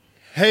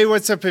Hey,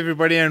 what's up,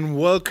 everybody, and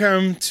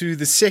welcome to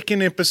the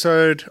second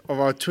episode of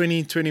our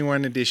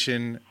 2021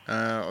 edition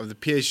of the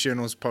PH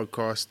Journals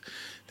podcast.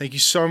 Thank you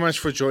so much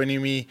for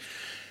joining me.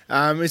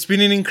 It's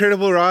been an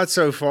incredible ride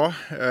so far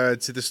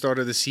to the start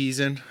of the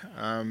season.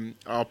 I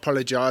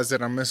apologize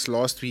that I missed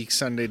last week's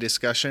Sunday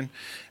discussion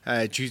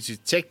due to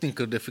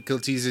technical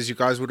difficulties, as you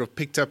guys would have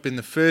picked up in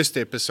the first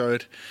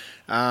episode.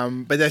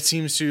 But that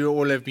seems to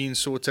all have been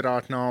sorted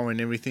out now, and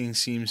everything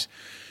seems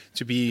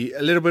to be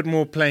a little bit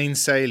more plain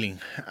sailing.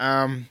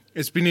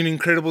 It's been an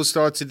incredible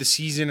start to the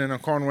season, and I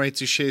can't wait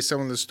to share some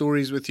of the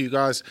stories with you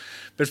guys.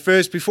 But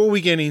first, before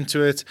we get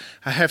into it,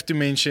 I have to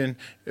mention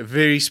a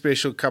very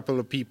special couple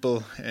of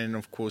people and,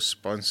 of course,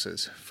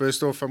 sponsors.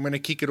 First off, I'm going to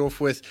kick it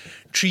off with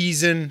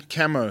Treason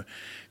Camo.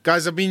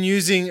 Guys, I've been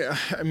using,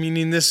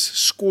 in this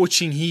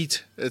scorching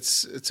heat,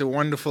 it's a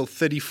wonderful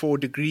 34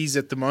 degrees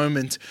at the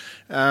moment.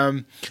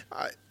 As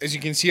you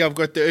can see, I've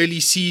got the early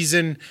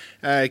season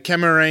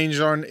camo range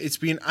on. It's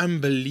been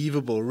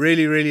unbelievable.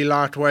 Really, really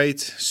lightweight,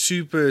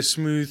 super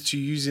smooth to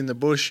use in the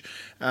bush.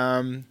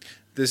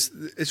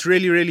 It's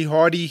really, really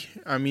hardy.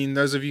 I mean,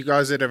 those of you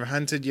guys that have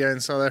hunted here in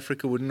South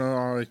Africa would know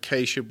our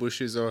acacia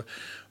bushes are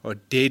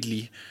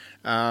deadly.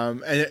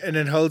 And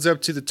it holds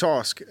up to the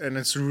task, and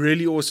it's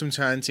really awesome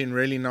to hunt in,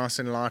 really nice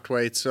and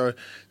lightweight. So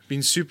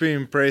been super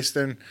impressed,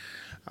 and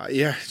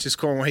just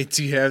can't wait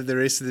to have the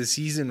rest of the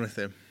season with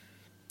them.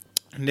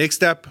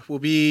 Next up will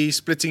be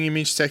Splitting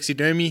Image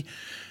Taxidermy.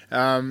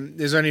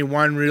 There's only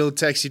one real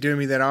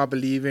taxidermy that I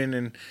believe in,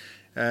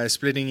 and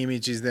Splitting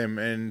Image is them,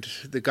 and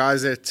the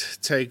guys that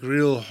take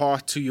real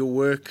heart to your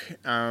work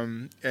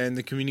and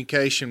the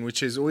communication,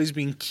 which has always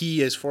been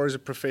key as far as a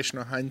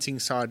professional hunting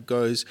side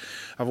goes.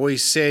 I've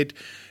always said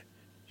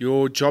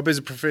your job as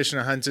a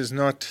professional hunter is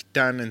not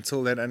done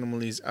until that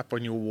animal is up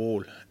on your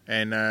wall,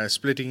 and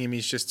Splitting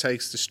Image just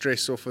takes the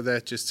stress off of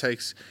that, just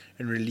takes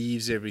and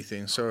relieves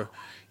everything. So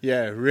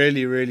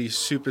really, really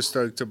super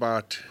stoked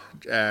about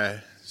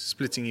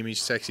Splitting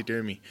Image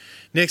Taxidermy.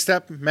 Next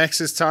up,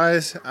 Maxxis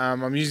Tires.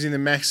 I'm using the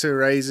Maxxis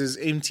Razors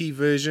MT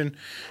version,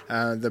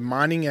 the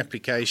mining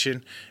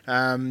application.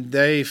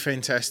 They're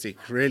fantastic,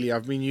 really.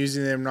 I've been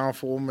using them now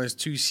for almost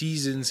 2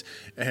 seasons,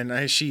 and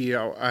actually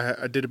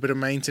I did a bit of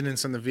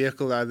maintenance on the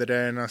vehicle the other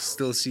day, and I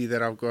still see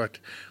that I've got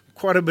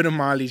quite a bit of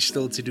mileage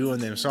still to do on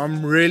them. So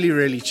I'm really,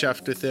 really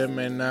chuffed with them,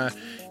 and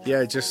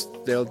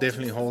they'll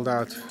definitely hold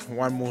out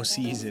one more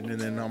season, and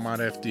then I might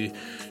have to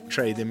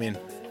trade them in.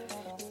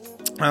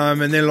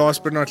 And then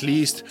last but not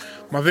least,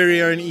 my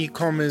very own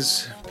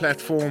e-commerce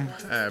platform,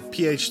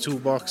 PH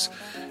Toolbox.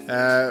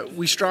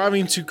 We're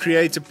striving to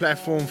create a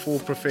platform for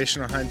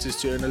professional hunters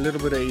to earn a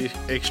little bit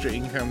of extra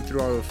income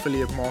through our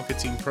affiliate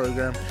marketing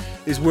program.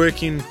 It's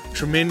working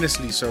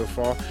tremendously so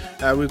far.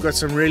 We've got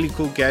some really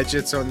cool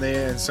gadgets on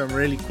there and some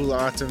really cool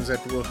items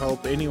that will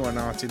help anyone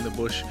out in the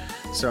bush.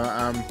 So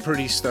I'm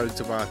pretty stoked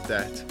about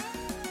that.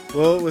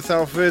 Well,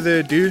 without further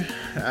ado,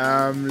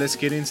 let's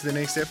get into the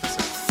next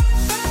episode.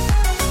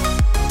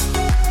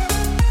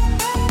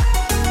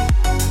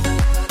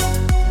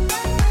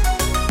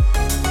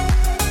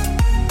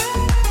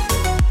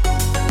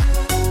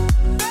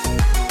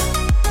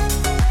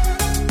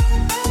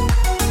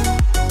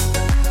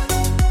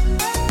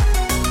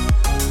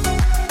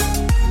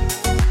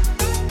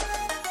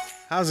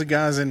 How's it,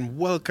 guys, and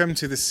welcome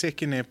to the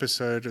second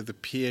episode of the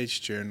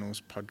PH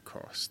Journals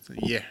podcast.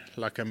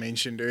 Like I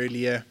mentioned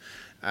earlier,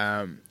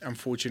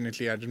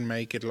 unfortunately I didn't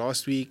make it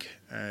last week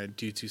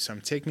due to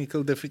some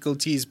technical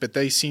difficulties, but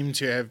they seem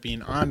to have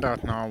been ironed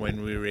out now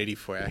when we're ready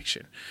for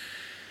action.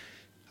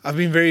 I've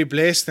been very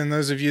blessed, and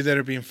those of you that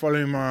have been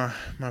following my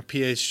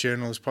PH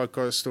Journals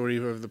podcast story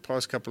over the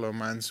past couple of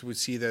months would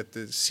see that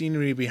the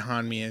scenery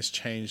behind me has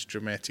changed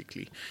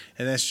dramatically.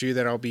 And that's due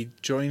that I'll be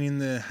joining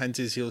the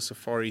Hunters Hill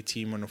Safari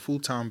team on a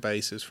full-time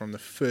basis from the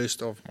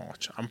 1st of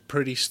March. I'm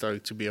pretty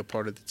stoked to be a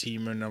part of the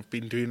team, and I've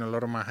been doing a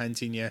lot of my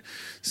hunting here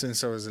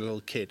since I was a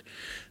little kid.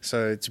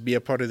 So to be a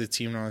part of the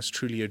team now is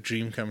truly a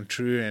dream come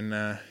true,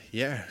 and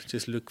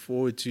just look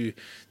forward to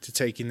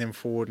taking them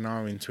forward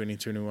now in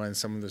 2021,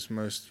 some of this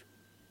most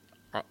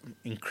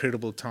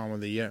incredible time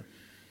of the year.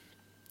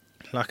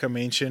 Like I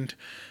mentioned,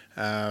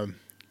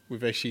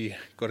 we've actually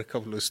got a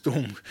couple of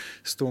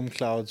storm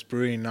clouds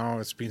brewing now.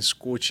 It's been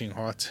scorching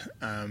hot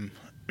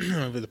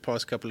over the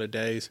past couple of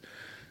days,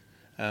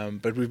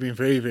 but we've been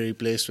very, very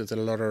blessed with a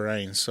lot of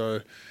rain.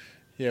 So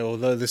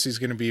although this is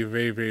going to be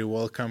very, very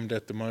welcomed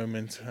at the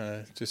moment,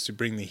 just to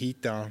bring the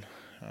heat down,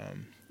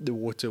 the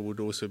water would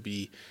also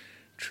be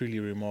truly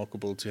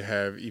remarkable to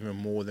have, even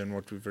more than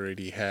what we've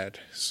already had.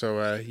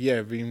 So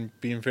been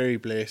very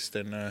blessed,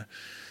 and a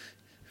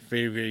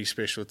very, very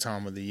special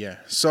time of the year.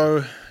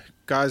 So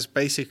guys,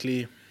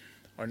 basically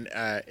on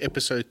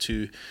episode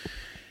 2,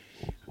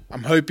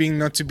 I'm hoping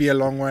not to be a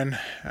long one.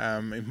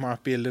 It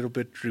might be a little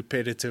bit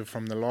repetitive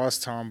from the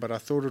last time, but I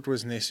thought it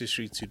was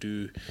necessary to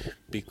do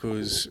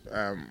because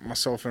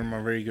myself and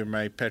my very good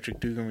mate Patrick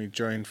Dugan, we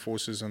joined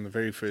forces on the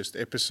very first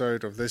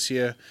episode of this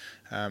year,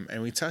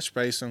 and we touched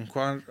base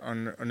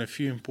on a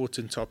few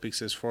important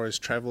topics as far as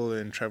travel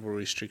and travel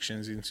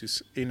restrictions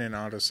in and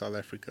out of South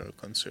Africa are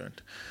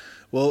concerned.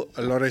 Well,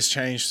 a lot has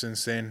changed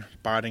since then.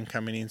 Biden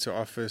coming into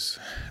office,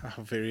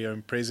 our very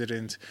own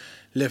president,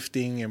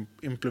 lifting and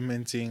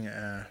implementing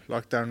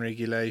lockdown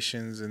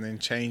regulations and then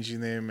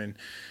changing them. And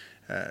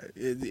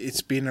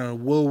it's been a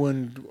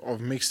whirlwind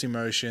of mixed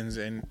emotions.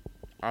 And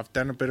I've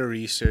done a bit of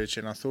research,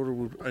 and I thought it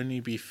would only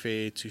be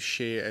fair to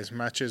share as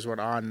much as what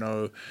I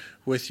know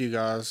with you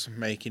guys,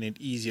 making it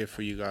easier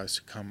for you guys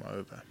to come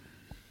over.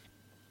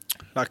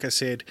 Like I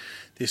said,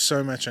 there's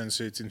so much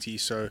uncertainty,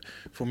 so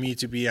for me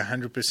to be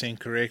 100%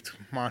 correct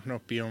might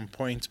not be on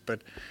point,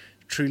 but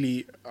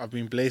truly I've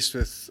been blessed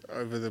with,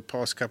 over the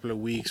past couple of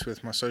weeks,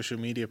 with my social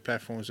media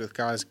platforms, with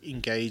guys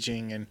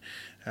engaging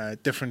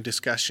and different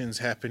discussions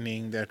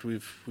happening, that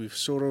we've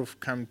sort of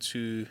come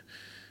to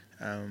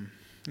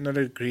not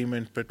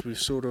agreement, but we've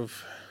sort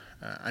of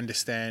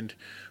understand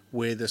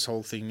where this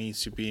whole thing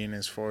needs to be in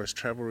as far as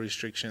travel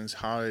restrictions,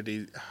 how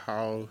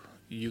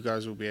you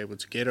guys will be able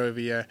to get over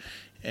here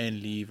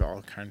and leave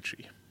our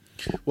country.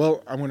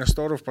 Well, I'm going to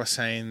start off by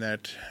saying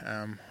that,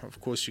 of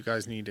course, you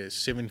guys need a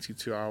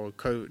 72-hour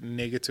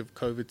negative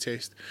COVID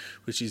test,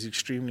 which is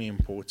extremely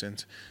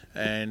important.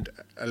 And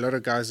a lot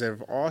of guys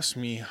have asked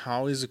me,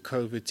 how is a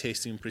COVID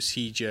testing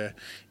procedure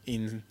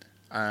in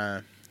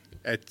our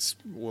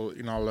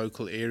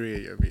local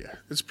area over here?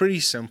 It's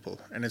pretty simple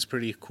and it's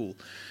pretty cool.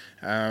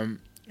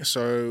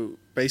 So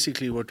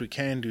basically what we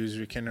can do is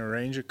we can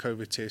arrange a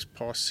COVID test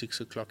past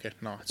 6 o'clock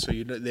at night. So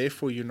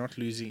therefore you're not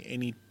losing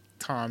any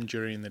time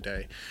during the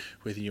day,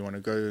 whether you want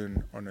to go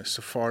on a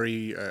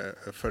safari,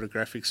 a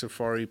photographic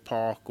safari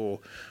park, or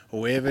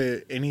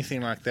wherever,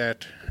 anything like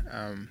that.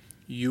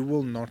 You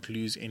will not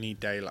lose any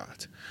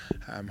daylight.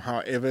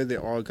 However,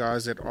 there are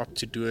guys that opt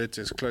to do it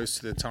as close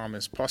to the time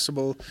as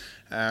possible,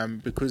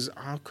 because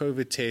our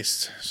COVID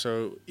test,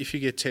 so if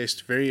you get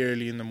tested very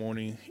early in the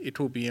morning, it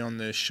will be on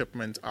the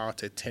shipment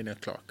out at 10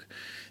 o'clock.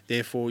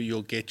 Therefore,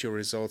 you'll get your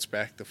results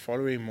back the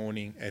following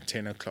morning at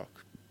 10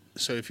 o'clock.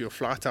 So if your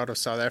flight out of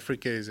South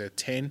Africa is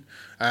at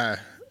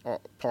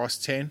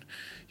past 10,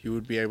 you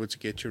would be able to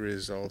get your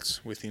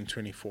results within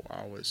 24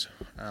 hours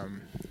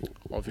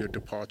of your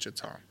departure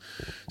time.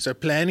 So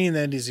planning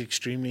that is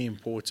extremely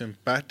important,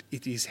 but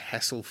it is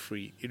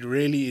hassle-free. It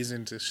really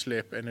isn't a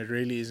slip, and it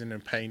really isn't a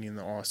pain in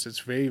the arse. It's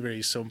very,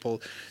 very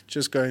simple.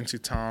 Just go into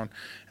town.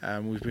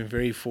 We've been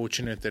very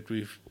fortunate that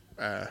we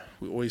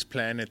always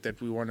plan it, that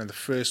we're one of the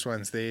first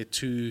ones there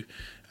to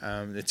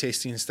the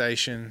testing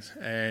stations,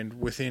 and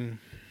within,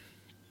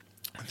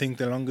 I think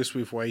the longest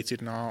we've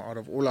waited now out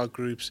of all our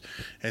groups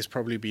has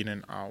probably been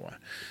an hour.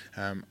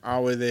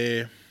 Hour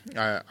there,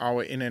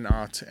 hour in and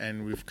out,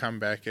 and we've come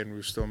back and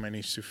we've still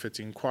managed to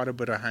fit in quite a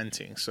bit of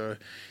hunting. So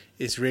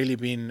it's really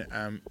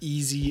been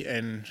easy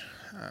and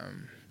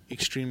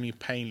extremely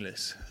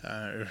painless.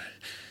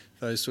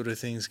 Those sort of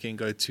things can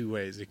go two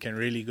ways. It can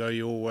really go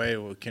your way,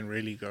 or it can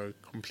really go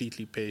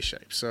completely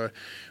pear-shaped. So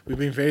we've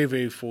been very,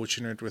 very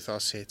fortunate with our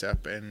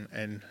setup,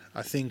 and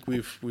I think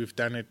we've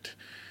done it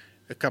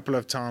a couple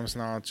of times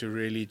now to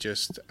really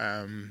just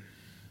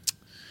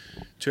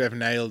to have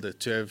nailed it,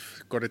 to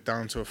have got it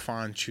down to a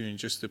fine tune,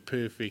 just the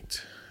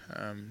perfect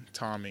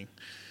timing.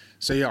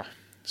 So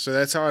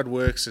that's how it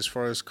works as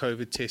far as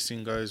COVID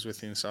testing goes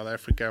within South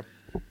Africa.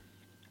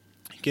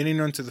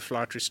 Getting onto the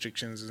flight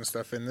restrictions and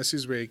stuff, and this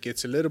is where it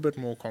gets a little bit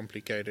more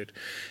complicated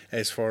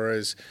as far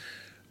as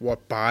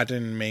what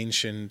Biden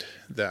mentioned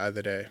the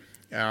other day.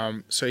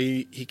 So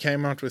he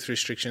came out with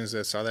restrictions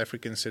that South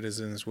African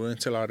citizens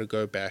weren't allowed to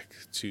go back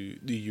to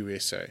the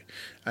USA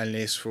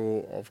unless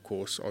for, of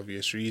course,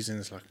 obvious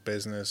reasons like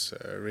business,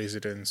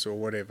 residence, or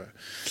whatever.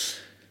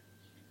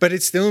 But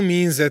it still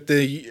means that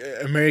the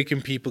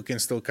American people can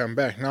still come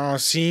back. Now,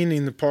 I've seen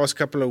in the past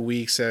couple of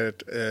weeks that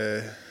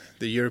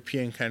the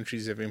European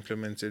countries have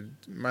implemented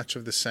much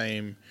of the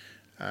same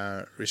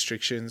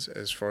restrictions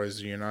as far as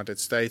the United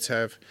States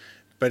have,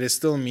 but it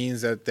still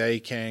means that they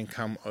can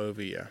come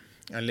over here.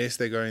 Unless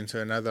they go into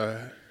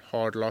another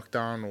hard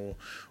lockdown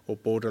or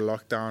border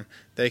lockdown,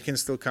 they can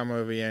still come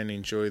over here and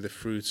enjoy the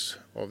fruits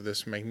of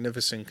this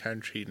magnificent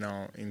country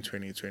now in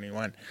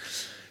 2021.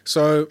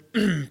 So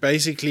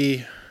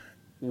basically,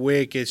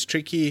 where it gets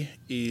tricky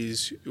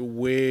is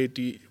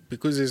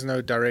because there's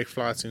no direct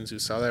flights into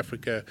South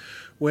Africa,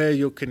 where are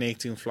your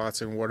connecting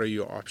flights and what are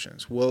your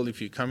options? Well,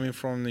 if you're coming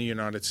from the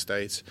United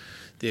States,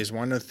 there's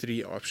one of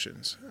three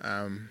options,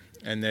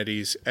 and that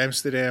is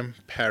Amsterdam,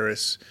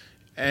 Paris,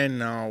 and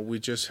now we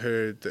just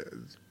heard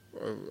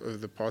over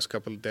the past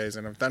couple of days,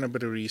 and I've done a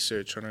bit of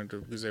research on it,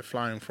 because they're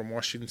flying from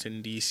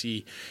Washington,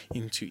 D.C.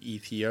 into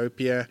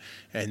Ethiopia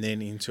and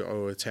then into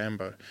OR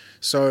Tambo.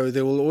 So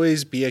there will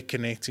always be a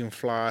connecting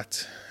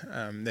flight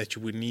that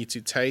you would need to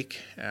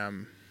take.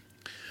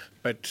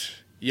 But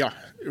yeah,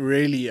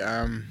 really,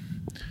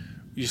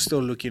 you're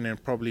still looking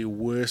at probably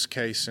worst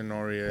case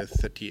scenario,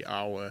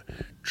 30-hour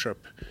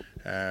trip,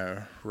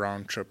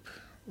 round trip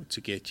to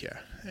get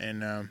here.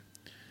 And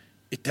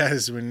it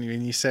does, when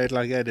you say it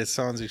like that, it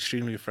sounds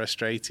extremely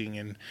frustrating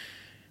and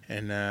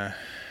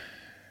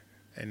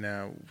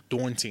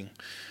daunting.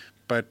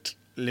 But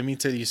let me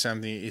tell you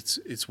something,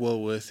 it's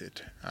well worth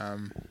it.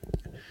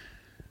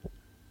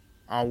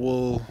 I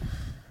will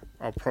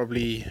I'll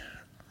probably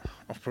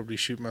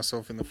shoot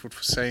myself in the foot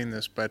for saying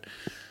this, but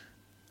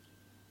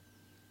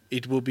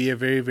it will be a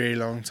very, very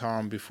long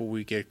time before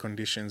we get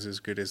conditions as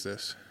good as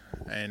this.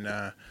 And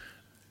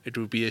it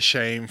would be a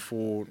shame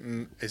for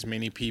as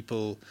many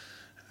people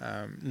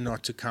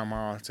not to come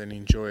out and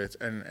enjoy it.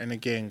 And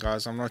again,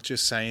 guys, I'm not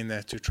just saying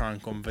that to try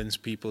and convince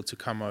people to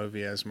come over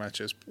here as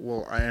much as,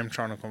 well, I am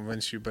trying to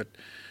convince you, but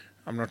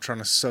I'm not trying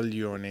to sell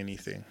you on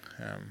anything.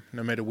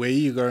 No matter where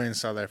you go in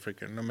South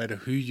Africa, no matter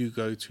who you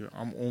go to,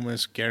 I'm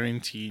almost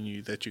guaranteeing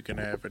you that you're going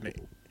to have an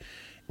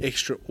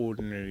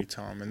extraordinary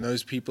time. And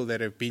those people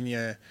that have been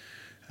here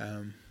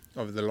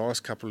over the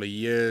last couple of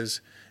years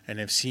and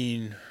have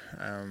seen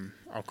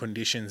our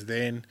conditions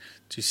then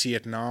to see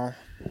it now,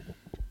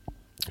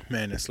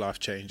 man, it's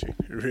life-changing.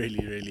 It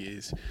really, really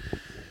is.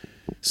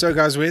 So,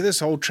 guys, where this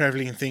whole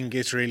traveling thing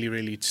gets really,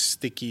 really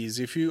sticky is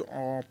if you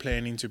are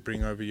planning to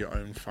bring over your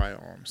own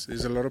firearms.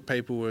 There's a lot of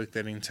paperwork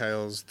that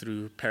entails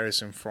through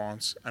Paris and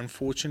France.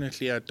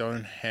 Unfortunately, I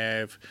don't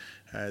have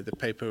the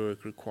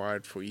paperwork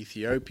required for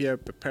Ethiopia,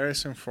 but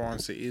Paris and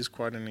France, there is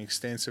quite an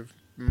extensive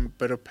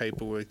bit of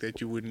paperwork that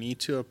you would need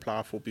to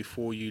apply for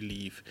before you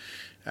leave,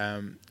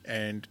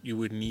 and you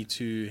would need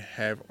to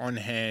have on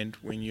hand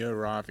when you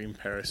arrive in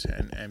Paris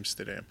and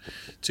Amsterdam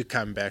to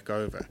come back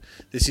over.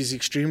 This is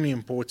extremely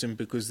important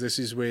because this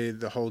is where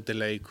the whole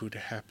delay could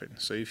happen.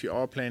 So if you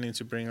are planning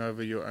to bring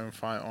over your own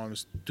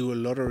firearms, do a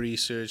lot of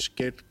research,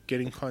 get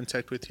in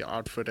contact with your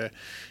outfitter,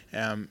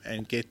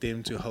 and get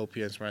them to help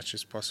you as much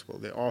as possible.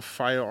 There are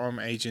firearm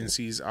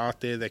agencies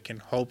out there that can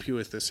help you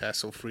with this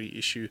hassle-free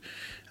issue,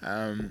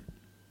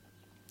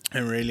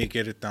 and really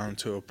get it down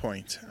to a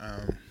point.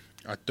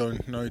 I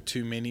don't know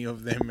too many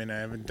of them, and I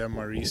haven't done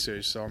my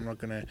research, so I'm not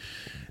going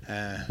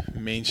to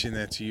mention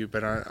that to you.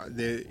 But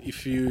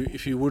if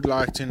you would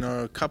like to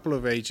know a couple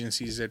of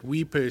agencies that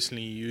we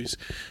personally use,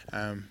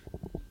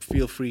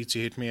 feel free to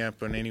hit me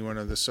up on any one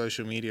of the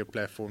social media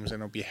platforms,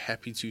 and I'll be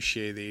happy to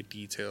share their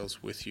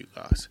details with you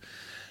guys.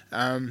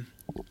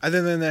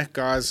 Other than that,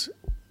 guys,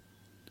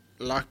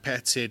 like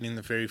Pat said in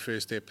the very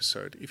first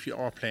episode, if you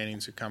are planning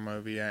to come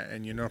over here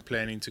and you're not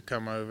planning to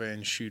come over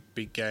and shoot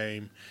big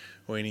game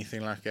or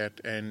anything like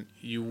that, and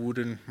you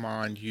wouldn't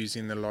mind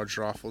using the lodge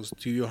rifles,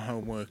 do your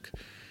homework,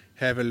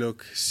 have a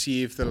look,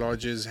 see if the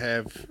lodges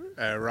have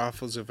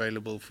rifles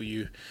available for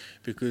you,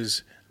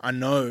 because I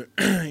know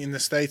in the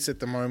States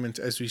at the moment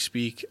as we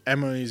speak,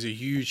 ammo is a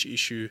huge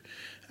issue,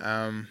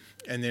 and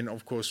then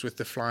of course with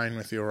the flying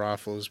with your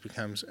rifles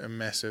becomes a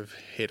massive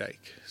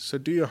headache. So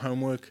do your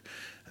homework.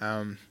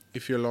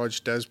 If your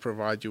lodge does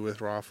provide you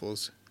with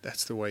rifles,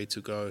 that's the way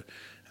to go.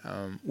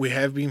 We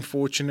have been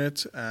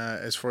fortunate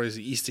as far as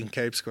the Eastern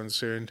Cape's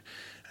concerned.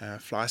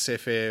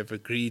 FlySafe have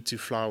agreed to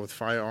fly with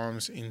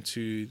firearms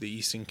into the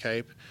Eastern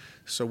Cape,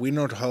 so we're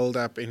not held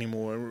up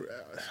anymore.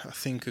 I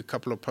think a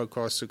couple of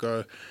podcasts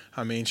ago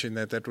I mentioned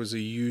that was a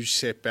huge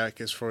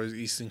setback as far as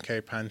Eastern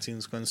Cape hunting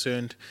is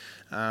concerned.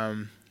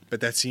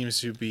 But that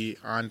seems to be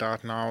ironed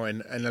out now,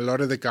 and a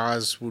lot of the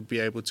guys would be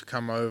able to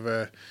come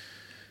over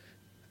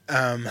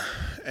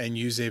and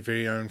use their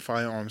very own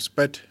firearms.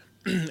 But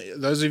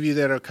those of you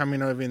that are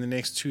coming over in the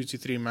next 2 to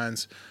 3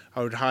 months,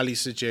 I would highly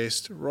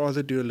suggest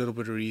rather do a little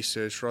bit of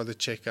research, rather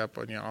check up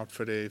on your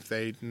outfitter if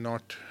they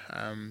not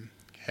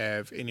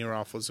have any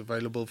rifles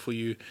available for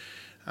you.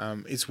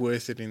 It's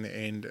worth it in the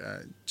end.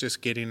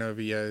 Just getting over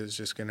here is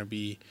just going to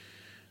be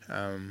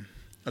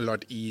a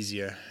lot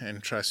easier,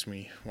 and trust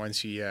me,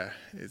 once you're here,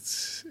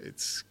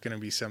 it's going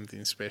to be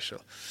something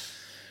special.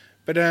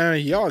 But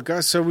yeah,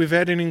 guys, so we've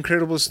had an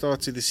incredible start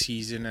to the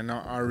season, and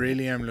I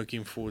really am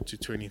looking forward to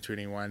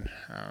 2021.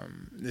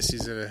 This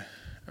is a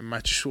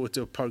much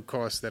shorter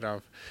podcast that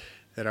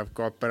I've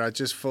got, but I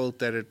just felt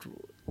that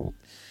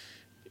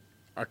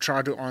I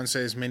try to answer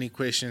as many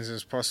questions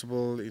as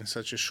possible in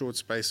such a short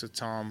space of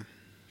time,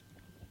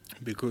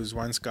 because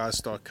once guys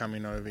start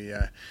coming over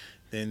here,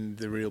 then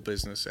the real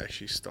business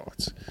actually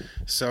starts.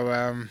 So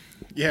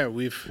yeah,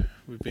 we've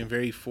been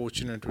very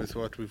fortunate with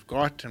what we've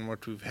got and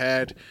what we've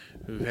had.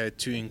 We've had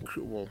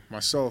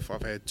myself,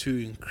 I've had 2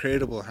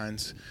 incredible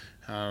hunts,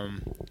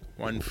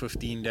 one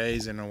 15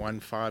 days and a 1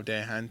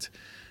 5-day hunt.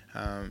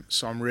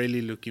 So I'm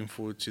really looking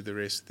forward to the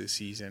rest of the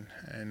season,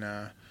 and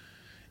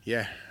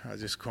yeah, I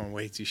just can't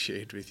wait to share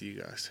it with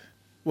you guys.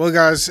 Well,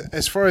 guys,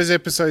 as far as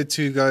episode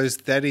 2 goes,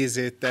 that is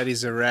it. That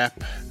is a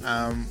wrap.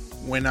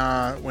 When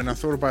I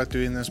thought about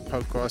doing this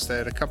podcast, I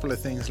had a couple of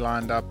things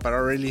lined up, but I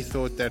really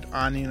thought that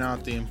ironing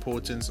out the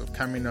importance of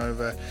coming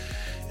over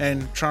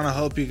and trying to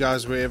help you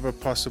guys wherever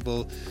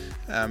possible,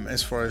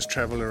 as far as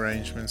travel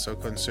arrangements are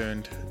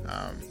concerned,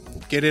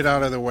 get it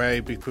out of the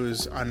way,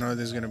 because I know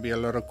there's going to be a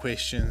lot of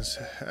questions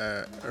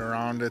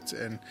around it,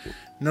 and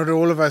not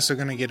all of us are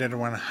going to get it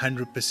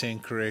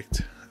 100%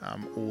 correct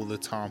all the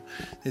time.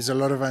 There's a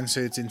lot of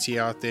uncertainty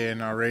out there,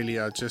 and I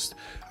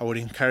would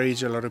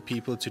encourage a lot of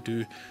people to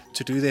do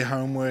their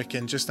homework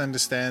and just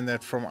understand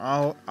that from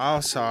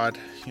our side,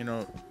 you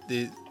know,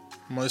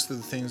 most of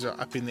the things are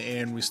up in the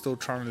air, and we're still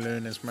trying to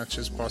learn as much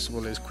as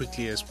possible, as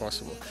quickly as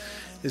possible.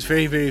 It's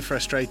very, very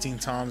frustrating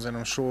times, and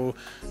I'm sure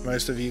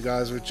most of you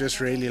guys would just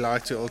really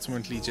like to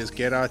ultimately just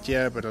get out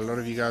here, but a lot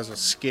of you guys are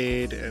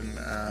scared and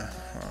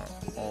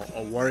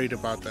are worried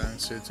about the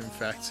uncertain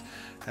facts,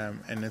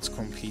 and it's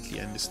completely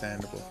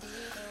understandable.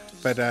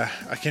 But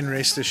I can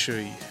rest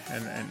assure you,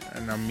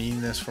 and I mean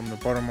this from the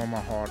bottom of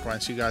my heart,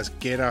 once you guys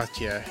get out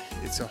here,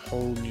 it's a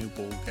whole new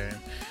ball game.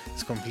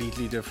 It's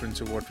completely different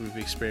to what we've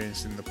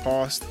experienced in the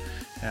past,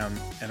 and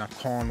I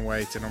can't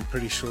wait, and I'm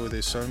pretty sure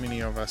there's so many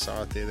of us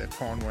out there that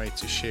can't wait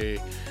to share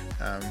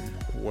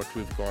what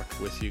we've got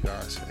with you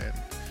guys. And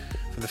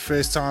for the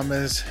first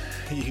timers,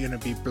 you're going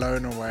to be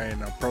blown away,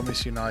 and I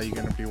promise you now you're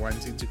going to be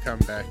wanting to come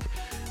back.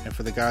 And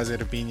for the guys that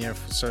have been here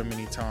for so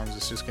many times,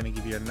 it's just going to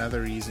give you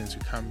another reason to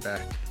come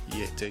back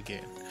yet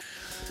again.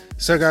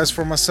 So guys,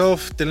 for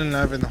myself, Dylan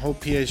Love, and the whole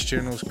PH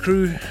Journals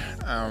crew,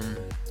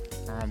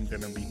 I'm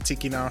going to be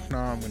ticking out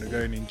now. I'm going to go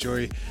and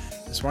enjoy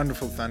this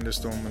wonderful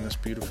thunderstorm on this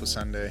beautiful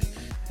Sunday,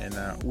 and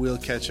we'll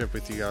catch up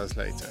with you guys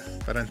later.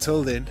 But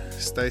until then,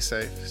 stay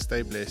safe,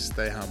 stay blessed,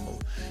 stay humble,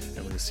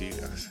 and we'll see you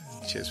guys.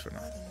 Cheers for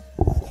now.